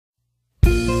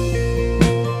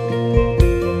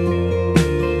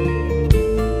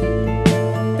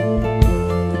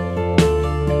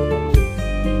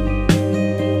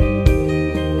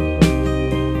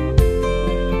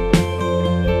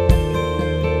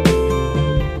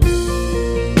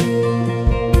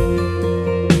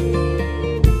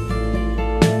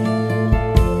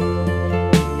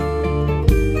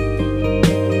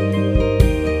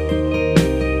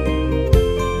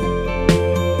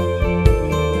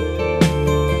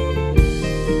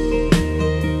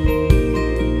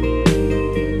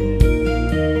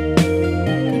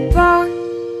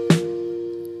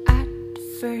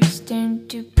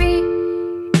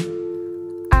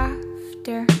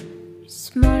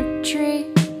a tree,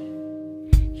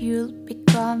 you'll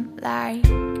become like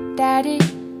daddy.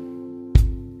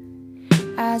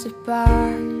 As a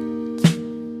part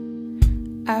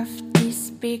of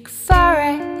this big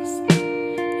forest,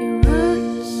 your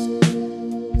roots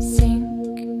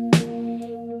sink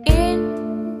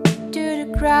into the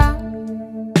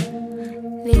ground,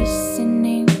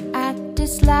 listening at the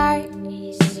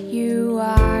slides. You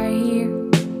are here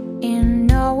in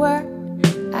nowhere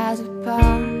as a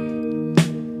part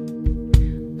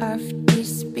of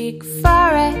this big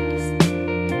forest.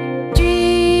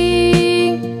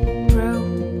 Drink, grow,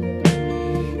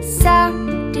 suck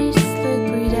this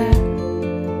liquid up.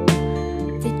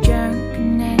 The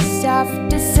drunkenness of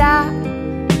the sun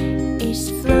is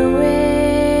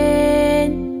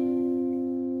flowing,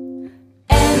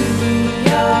 and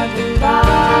you're the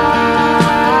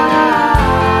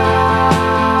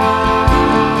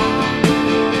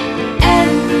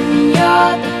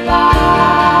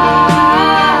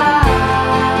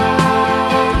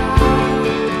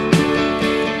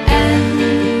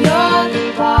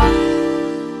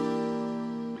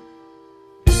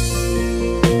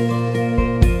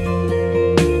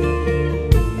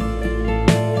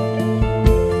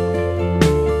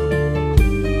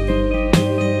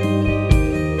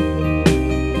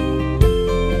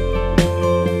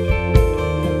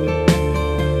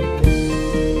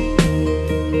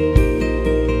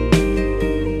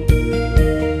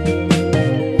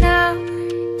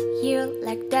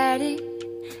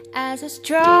as a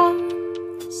strong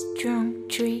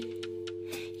tree.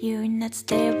 You're not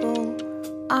stable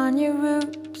on your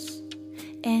roots,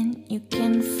 and you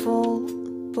can fall,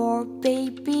 poor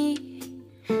baby.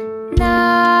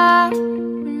 Now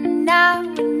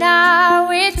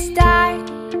it's time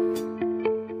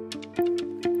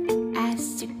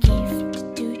as a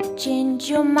gift to change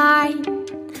your mind.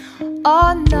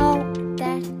 Oh, know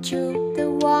that you're the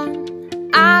one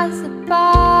as a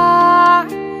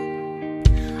part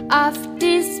of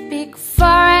this big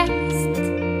forest.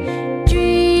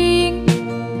 Drink,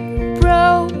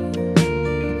 grow,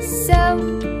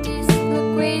 soak this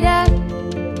liquid up.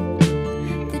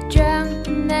 The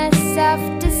drunkenness of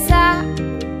the sun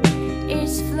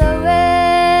is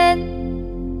flowing,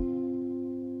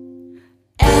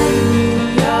 and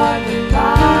you're the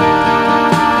bar,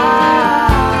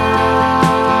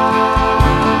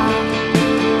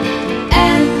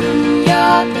 and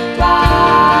you're the bar.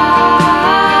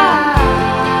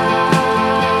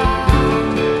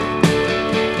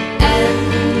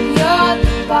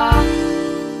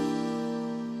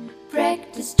 Break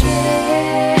the string,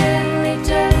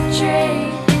 little tree,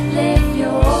 live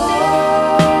your own.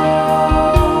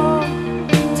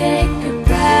 Take a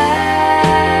breath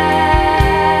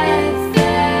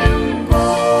and go.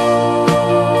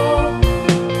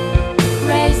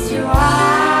 Raise your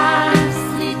arms,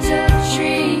 little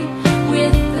tree,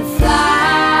 with the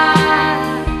flag.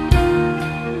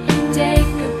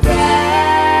 Take a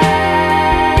breath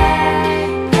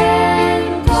and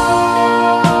go.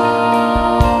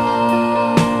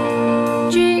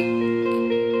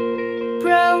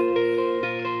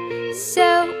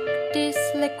 Soak this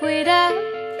liquid up.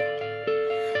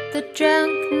 The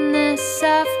drunkenness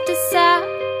of the sun